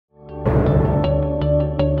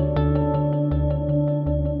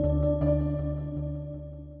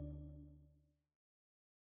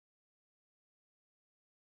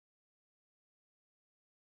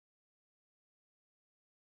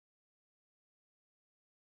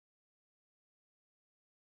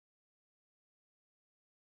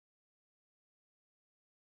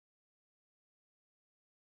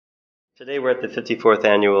Today we're at the 54th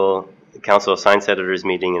Annual Council of Science Editors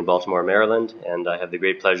meeting in Baltimore, Maryland, and I have the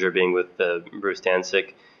great pleasure of being with Bruce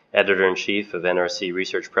Dancik, Editor-in-Chief of NRC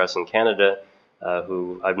Research Press in Canada,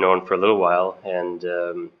 who I've known for a little while,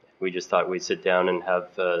 and we just thought we'd sit down and have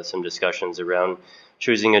some discussions around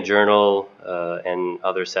choosing a journal, and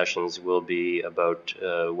other sessions will be about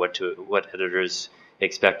what editors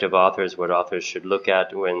expect of authors, what authors should look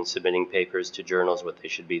at when submitting papers to journals, what they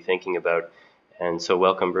should be thinking about. And so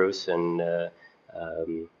welcome, Bruce, and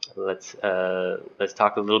let's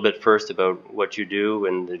talk a little bit first about what you do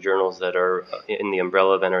and the journals that are in the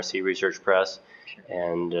umbrella of NRC Research Press,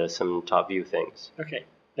 and some top view things. Okay,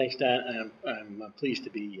 thanks, Don. I'm pleased to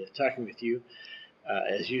be talking with you.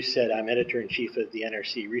 As you said, I'm Editor-in-Chief of the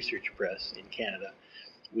NRC Research Press in Canada.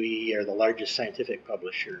 We are the largest scientific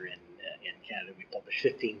publisher in Canada. We publish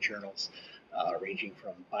 15 journals, ranging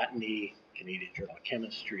from botany, Canadian Journal of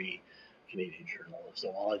Chemistry, Canadian Journal of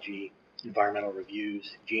Zoology, Environmental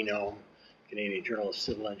Reviews, Genome, Canadian Journal of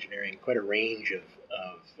Civil Engineering, quite a range of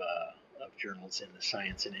journals in the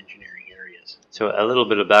science and engineering areas. So a little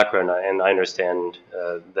bit of background, and I understand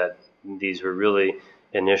that these were really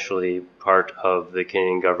initially part of the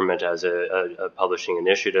Canadian government as a publishing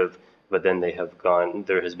initiative, but then they have gone,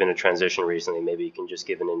 there has been a transition recently. Maybe you can just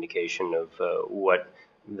give an indication of what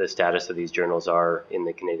the status of these journals are in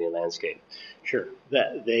the Canadian landscape. Sure.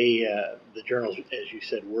 The journals, as you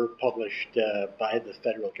said, were published by the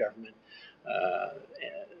federal government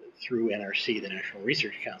through NRC, the National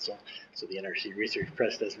Research Council. So the NRC Research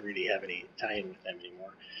Press doesn't really have any tie-in with them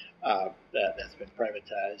anymore. That's been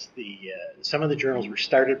privatized. Some of the journals were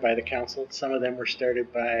started by the council. Some of them were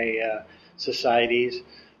started by societies,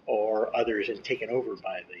 or others and taken over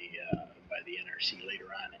by the NRC later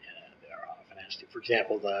on. For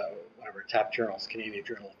example, one of our top journals, Canadian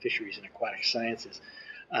Journal of Fisheries and Aquatic Sciences,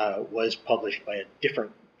 was published by a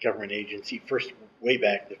different government agency, first way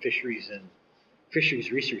back, the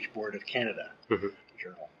Fisheries Research Board of Canada,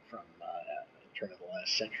 journal from the turn of the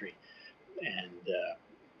last century, and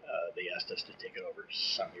they asked us to take it over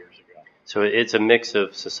some years ago. So it's a mix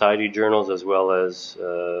of society journals as well as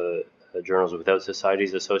journals without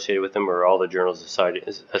societies associated with them, or all the journals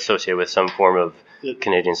associated with some form of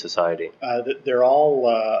Canadian society? They're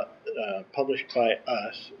all published by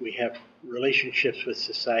us. We have relationships with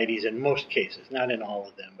societies in most cases, not in all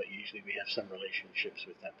of them, but usually we have some relationships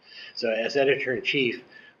with them. So as editor-in-chief,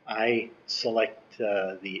 I select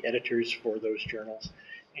the editors for those journals,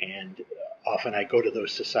 and often I go to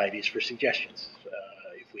those societies for suggestions.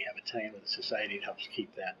 If we have a tie-in with a society, it helps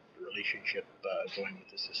keep that relationship going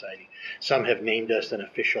with the society. Some have named us an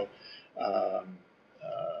official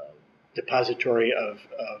depository of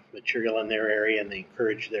material in their area, and they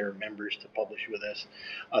encourage their members to publish with us.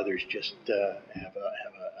 Others just have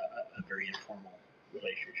a very informal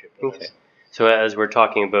relationship with us. So as we're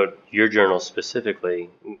talking about your journal specifically,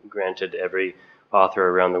 granted every author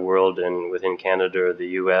around the world and within Canada or the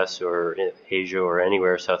US or Asia or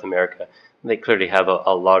anywhere, South America, they clearly have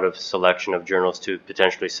a lot of selection of journals to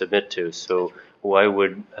potentially submit to. So why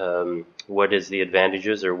would what is the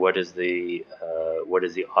advantages, or what is the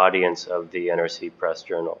audience of the NRC Press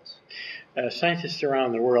journals? Scientists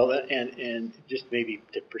around the world, and just maybe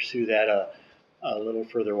to pursue that a little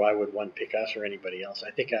further, why would one pick us or anybody else?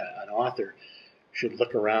 I think an author should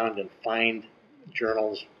look around and find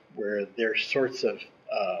journals where their sorts of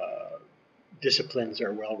disciplines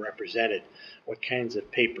are well represented. What kinds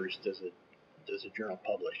of papers does a journal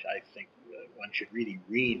publish? I think one should really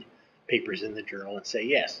read papers in the journal and say,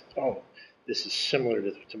 yes, this is similar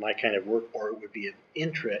to my kind of work, or it would be of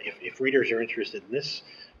interest. If readers are interested in this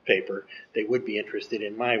paper, they would be interested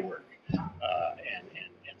in my work, and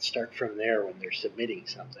start from there when they're submitting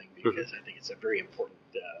something, because I think it's a very important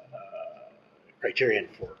criterion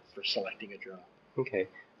for selecting a journal. Okay.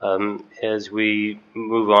 As we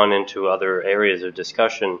move on into other areas of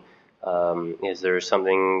discussion, is there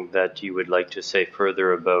something that you would like to say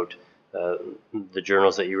further about the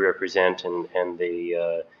journals that you represent, and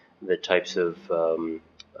the types of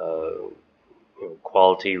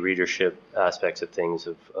quality readership aspects of things,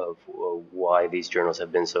 of why these journals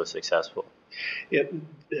have been so successful? Yeah,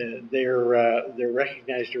 they're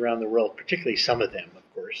recognized around the world, particularly some of them,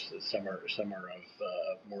 of course. Some are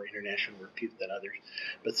of more international repute than others,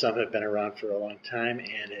 but some have been around for a long time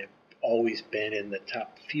and have always been in the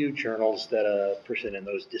top few journals that a person in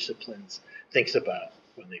those disciplines thinks about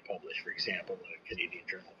when they publish. For example, the Canadian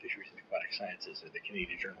Journal of Fisheries and Aquatic Sciences, or the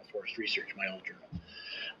Canadian Journal of Forest Research, my old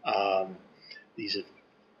journal. These have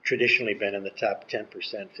traditionally been in the top 10%,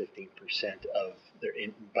 15% of their,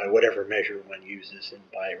 by whatever measure one uses, and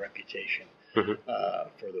by reputation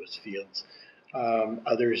for those fields.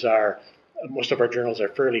 Others are, most of our journals are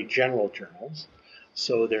fairly general journals,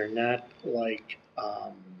 so they're not like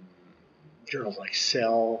journals like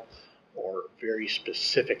Cell or very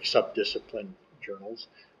specific subdiscipline journals.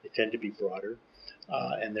 They tend to be broader,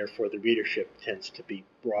 and therefore the readership tends to be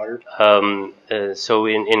broader. So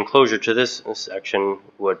in closure to this section,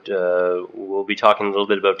 what we'll be talking a little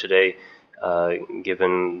bit about today,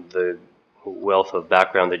 given the wealth of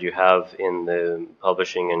background that you have in the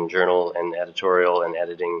publishing and journal and editorial and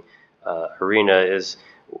editing arena, is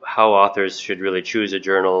how authors should really choose a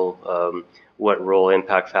journal, what role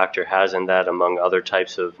impact factor has in that, among other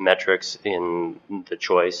types of metrics in the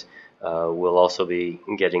choice. We'll also be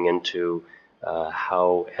getting into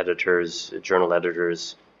how editors, journal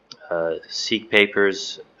editors, seek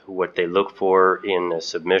papers, what they look for in a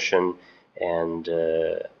submission, and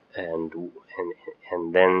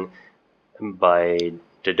then by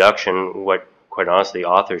deduction, what, quite honestly,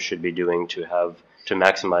 authors should be doing to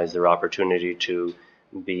maximize their opportunity to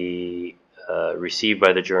be received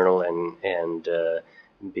by the journal and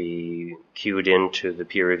be queued into the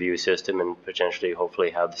peer review system and potentially,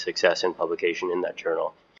 hopefully, have the success in publication in that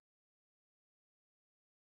journal.